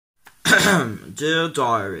Dear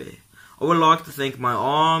Diary, I would like to thank my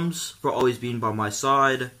arms for always being by my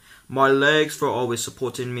side, my legs for always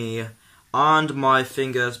supporting me, and my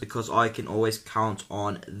fingers because I can always count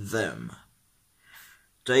on them.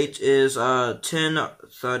 Date is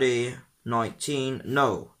 10/30/19.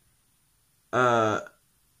 No.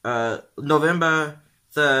 November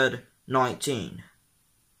 3rd, 19.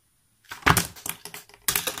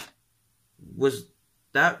 Was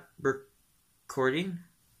that recording?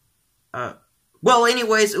 Well,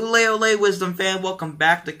 anyways, ole ole wisdom fan, welcome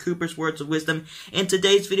back to Cooper's Words of Wisdom. In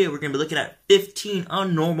today's video, we're going to be looking at 15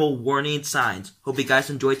 unnormal warning signs. Hope you guys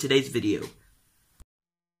enjoyed today's video.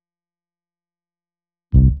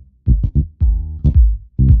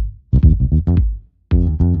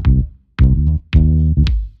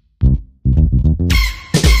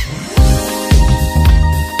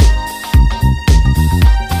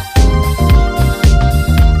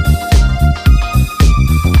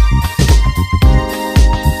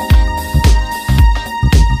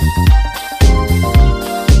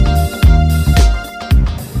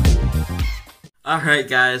 Alright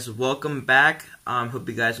guys, welcome back. Hope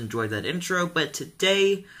you guys enjoyed that intro, but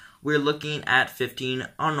today we're looking at 15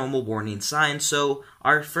 unnormal warning signs. So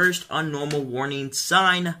our first unnormal warning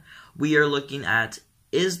sign we are looking at,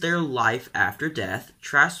 is there life after death?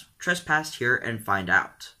 Trespass here and find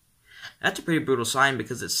out. That's a pretty brutal sign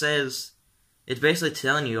because it's basically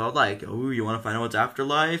telling you, like, ooh, you want to find out what's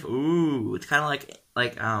afterlife? Ooh, it's kind of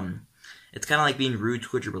it's kind of like being rude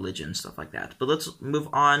towards your religion, stuff like that. But let's move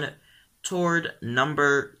on toward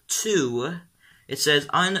number 2. It says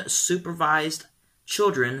unsupervised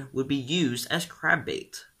children would be used as crab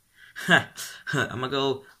bait. I'm gonna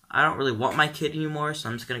go, I don't really want my kid anymore, so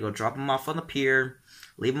I'm just gonna go drop him off on the pier,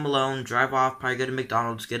 leave him alone, drive off, probably go to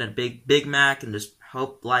McDonald's, get a Big Mac, and just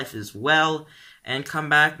hope life is well, and come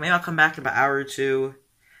back. Maybe I'll come back in about an hour or two,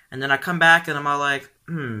 and then I come back and I'm all like,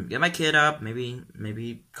 get my kid up,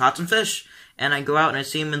 maybe caught some fish, and I go out and I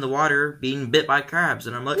see him in the water being bit by crabs,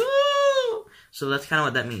 and I'm like, so that's kind of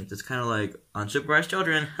what that means. It's kind of like unsupervised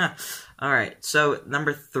children. Alright, so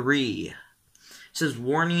number 3. It says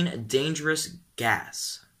warning, dangerous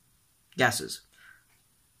gases.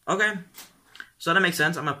 Okay, so that makes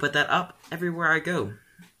sense. I'm going to put that up everywhere I go.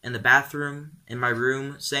 In the bathroom, in my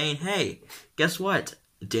room, saying, hey, guess what?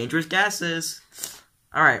 Dangerous gases.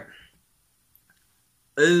 Alright.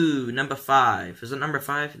 Ooh, number 5. Is it number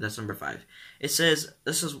 5? That's number 5. It says,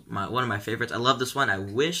 this is one of my favorites. I love this one. I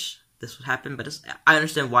wish this would happen, but I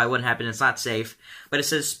understand why it wouldn't happen. It's not safe. But it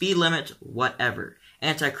says speed limit, whatever.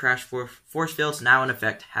 Anti-crash force fields now in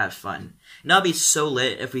effect. Have fun. And that'll be so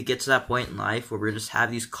lit if we get to that point in life where we just have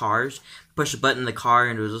these cars, push a button in the car,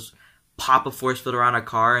 and it'll just pop a force field around our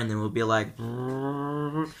car, and then we'll be like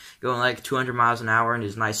going like 200 miles an hour in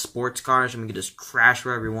these nice sports cars, and we can just crash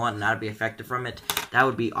wherever we want and not be affected from it. That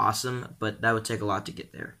would be awesome, but that would take a lot to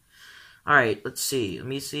get there. Alright, let's see. Let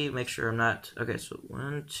me see, make sure I'm not... Okay, so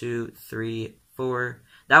 1, 2, 3, 4.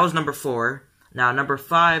 That was number 4. Now, number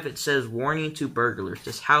 5, it says, warning to burglars.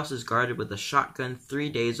 This house is guarded with a shotgun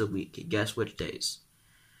 3 days a week. Guess which days?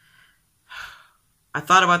 I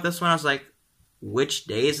thought about this one. I was like, which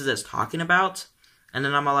days is this talking about? And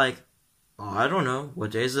then I'm like, oh, I don't know.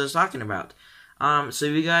 What days is this talking about? So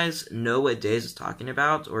if you guys know what days it's talking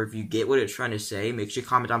about, or if you get what it's trying to say, make sure you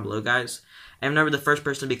comment down below, guys. And remember, the first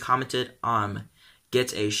person to be commented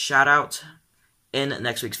gets a shout out in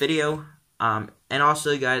next week's video. And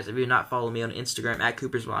also, guys, if you're not following me on Instagram at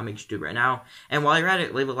Cooper's Vlog, make sure you do it right now. And while you're at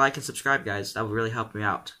it, leave a like and subscribe, guys. That would really help me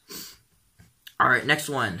out. Alright, next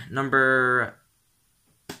one. Number...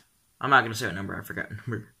 I'm not going to say what number. I forgot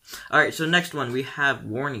number. Alright, so next one, we have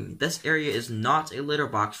warning. This area is not a litter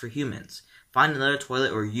box for humans. Find another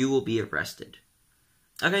toilet or you will be arrested.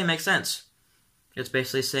 Okay, makes sense. It's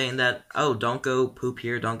basically saying that, oh, don't go poop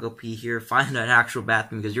here, don't go pee here, find an actual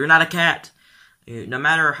bathroom because you're not a cat. No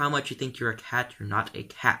matter how much you think you're a cat, you're not a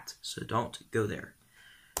cat. So don't go there.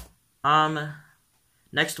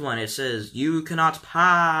 Next one, it says, you cannot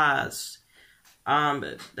pass.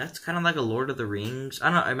 That's kind of like a Lord of the Rings.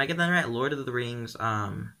 I don't know, am I getting that right? Lord of the Rings,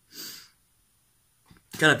 kind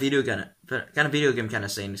of video game kind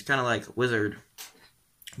of saying. It's kind of like Wizard.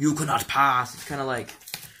 You cannot pass. It's kind of like,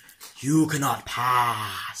 you cannot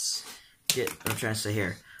pass. Get what I'm trying to say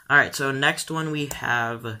here. Alright, so next one we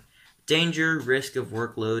have danger, risk of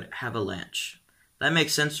workload, avalanche. That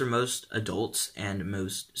makes sense for most adults and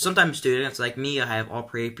sometimes students. Like me, I have all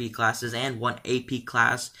pre-AP classes and one AP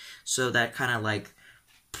class. So that kind of like,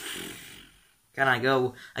 I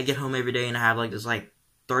get home every day and I have like this like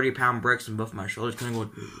 30-pound bricks on both my shoulders kind of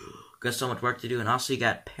going, got so much work to do, and also you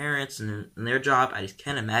got parents and their job. I just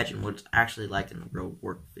can't imagine what it's actually like in the real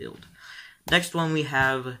work field. Next one we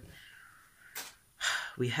have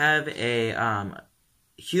a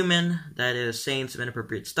human that is saying some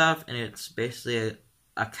inappropriate stuff, and it's basically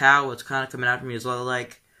a cow. It's kind of coming after me as well,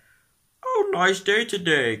 like, "Oh, nice day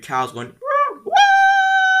today." Cow's going, "Woo, woo,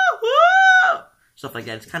 woo," stuff like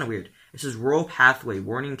that. It's kind of weird. It says rural pathway,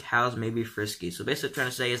 warning cows may be frisky. So basically what I'm trying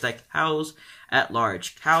to say is that cows at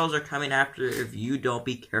large. Cows are coming after if you don't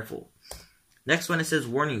be careful. Next one, it says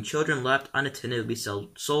warning, children left unattended will be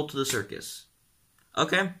sold to the circus.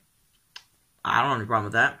 Okay. I don't have any problem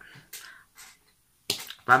with that.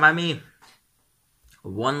 Fine by me.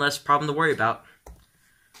 One less problem to worry about.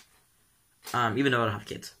 Even though I don't have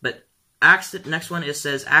kids. But next one, it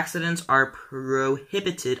says accidents are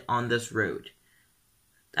prohibited on this road.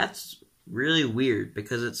 That's really weird,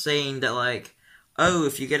 because it's saying that, like, oh,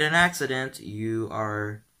 if you get an accident, you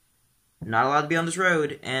are not allowed to be on this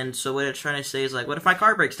road. And so what it's trying to say is, like, what if my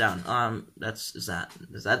car breaks down? That's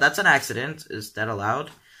an accident. Is that allowed?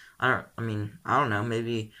 I don't know.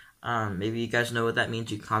 Maybe you guys know what that means.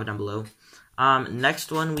 You can comment down below.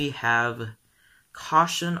 Next one we have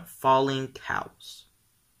caution falling cows.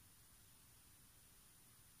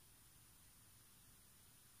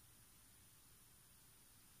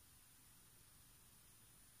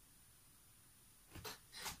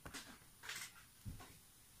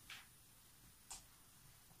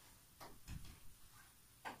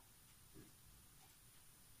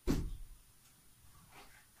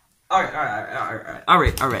 Alright.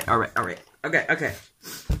 Okay.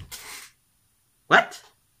 What?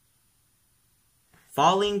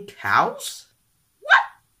 Falling cows? What?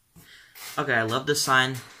 Okay, I love this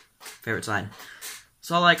sign. Favorite sign.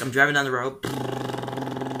 So, like, I'm driving down the road. Look, Ma,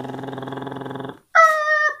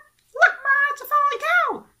 it's a falling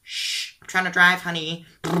cow. Shh, I'm trying to drive, honey.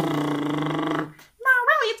 No,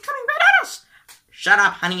 really, it's coming right at us. Shut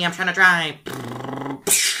up, honey, I'm trying to drive.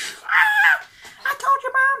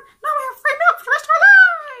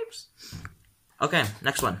 Okay,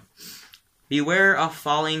 next one. Beware of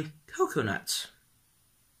falling coconuts.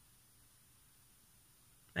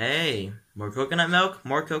 Hey, more coconut milk,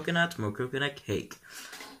 more coconuts, more coconut cake.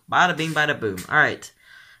 Bada bing, bada boom. Alright,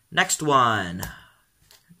 next one.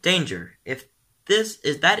 Danger. If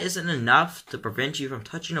that isn't enough to prevent you from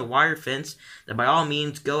touching a wire fence, then by all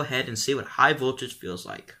means go ahead and see what high voltage feels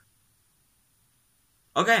like.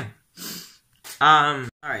 Okay.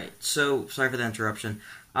 Alright, so, sorry for the interruption.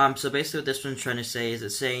 So basically what this one's trying to say is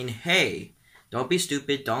it's saying, hey, don't be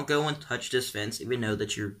stupid, don't go and touch this fence, even though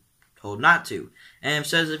that you're told not to. And it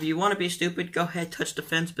says if you want to be stupid, go ahead, touch the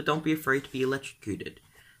fence, but don't be afraid to be electrocuted.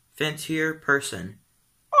 Fence here, person.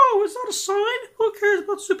 Oh, is that a sign? Who cares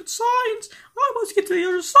about stupid signs? I must get to the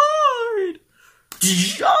other side.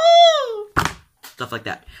 Stuff like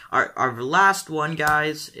that. Our last one,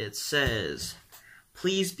 guys, it says,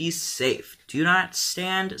 please be safe. Do not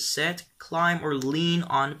stand, sit, climb, or lean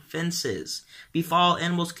on fences. Foul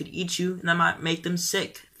animals could eat you, and that might make them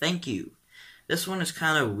sick. Thank you. This one is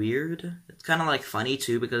kind of weird. It's kind of, like, funny,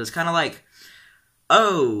 too, because it's kind of like,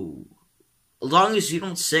 oh, as long as you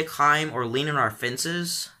don't sit, climb, or lean on our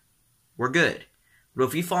fences, we're good. But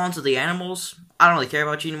if you fall into the animals, I don't really care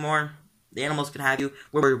about you anymore. The animals can have you.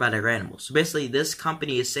 We're worried about our animals. So basically, this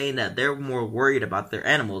company is saying that they're more worried about their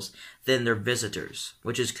animals than their visitors,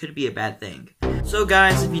 which could be a bad thing. So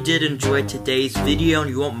guys, if you did enjoy today's video and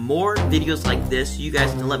you want more videos like this, you guys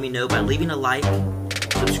can let me know by leaving a like,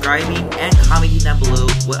 subscribing, and commenting down below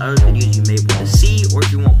what other videos you may want to see, or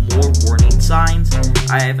if you want more warning signs.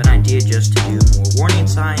 I have an idea just to do more warning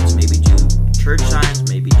signs, maybe do church signs,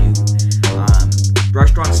 maybe do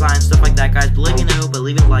restaurant signs, stuff like that, guys. But let me know by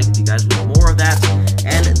leaving a like if you guys want more of that.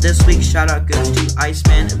 And this week's shout out goes to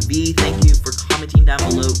Iceman B. Thank you for commenting down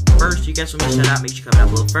below first. You guys want me to shout out, make sure you comment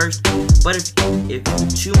down below first. But if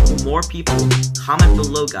 2 more people comment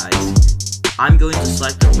below, guys, I'm going to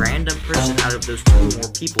select a random person out of those 2 or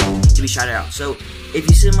more people to be shouted out. So if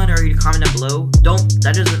you see someone already comment down below,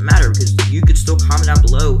 that doesn't matter, because you could still comment down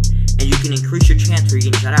below and you can increase your chance for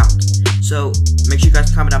getting shout out. So make sure you guys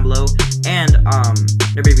comment down below, and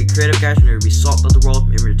remember to be creative, guys. Remember to be salt of the world.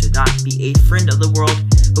 Remember to not be a friend of the world.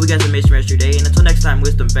 Hope you guys have an amazing rest of your day, and until next time,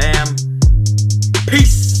 wisdom fam.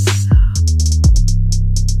 Peace.